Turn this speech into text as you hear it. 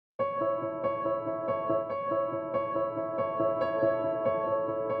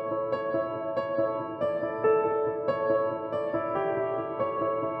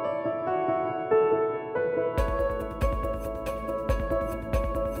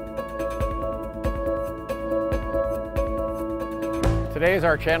Today is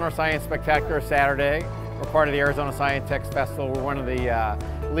our Chandler Science Spectacular Saturday. We're part of the Arizona SciTech Festival. We're one of the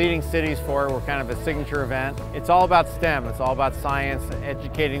leading cities for it. We're kind of a signature event. It's all about STEM. It's all about science,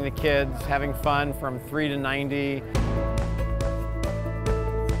 educating the kids, having fun from 3 to 90.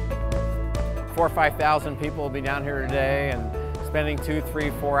 4,000 or 5,000 people will be down here today and spending 2,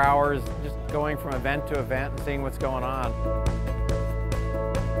 3, 4 hours just going from event to event and seeing what's going on.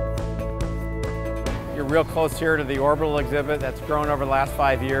 You're real close here to the orbital exhibit that's grown over the last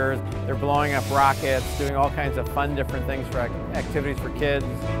 5 years. They're blowing up rockets, doing all kinds of fun different things for activities for kids.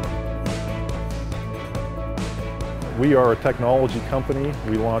 We are a technology company.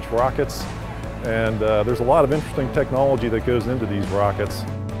 We launch rockets, and there's a lot of interesting technology that goes into these rockets.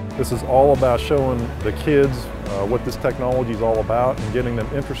 This is all about showing the kids what this technology is all about and getting them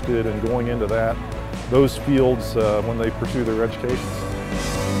interested in going into those fields when they pursue their education.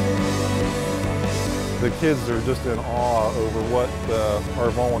 The kids are just in awe over what our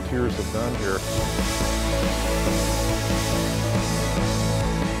volunteers have done here.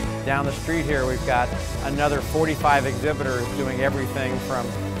 Down the street here we've got another 45 exhibitors doing everything from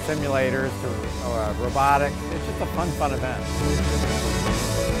simulators to robotics. It's just a fun event.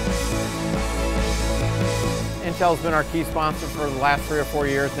 Intel's been our key sponsor for the last 3 or 4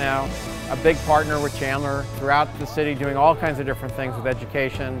 years now. A big partner with Chandler throughout the city doing all kinds of different things with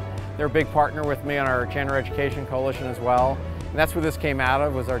education. They're a big partner with me on our Chandler Education Coalition as well. And that's where this came out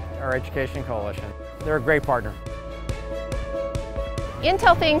of, was our Education Coalition. They're a great partner.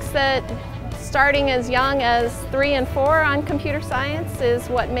 Intel thinks that starting as young as 3 and 4 on computer science is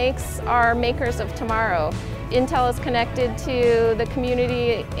what makes our makers of tomorrow. Intel is connected to the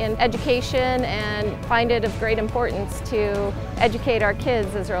community in education and find it of great importance to educate our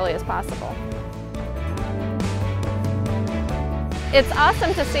kids as early as possible. It's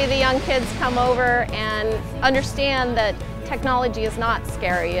awesome to see the young kids come over and understand that technology is not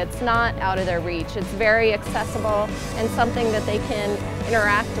scary, it's not out of their reach, it's very accessible and something that they can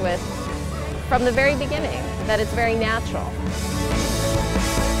interact with from the very beginning, that it's very natural.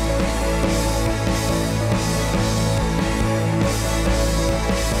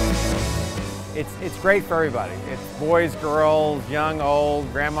 It's great for everybody. It's boys, girls, young,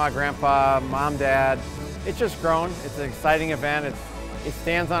 old, grandma, grandpa, mom, dad. It's just grown. It's an exciting event. It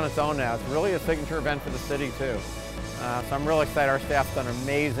stands on its own now. It's really a signature event for the city too. So I'm really excited. Our staff's done an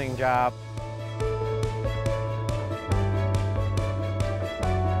amazing job.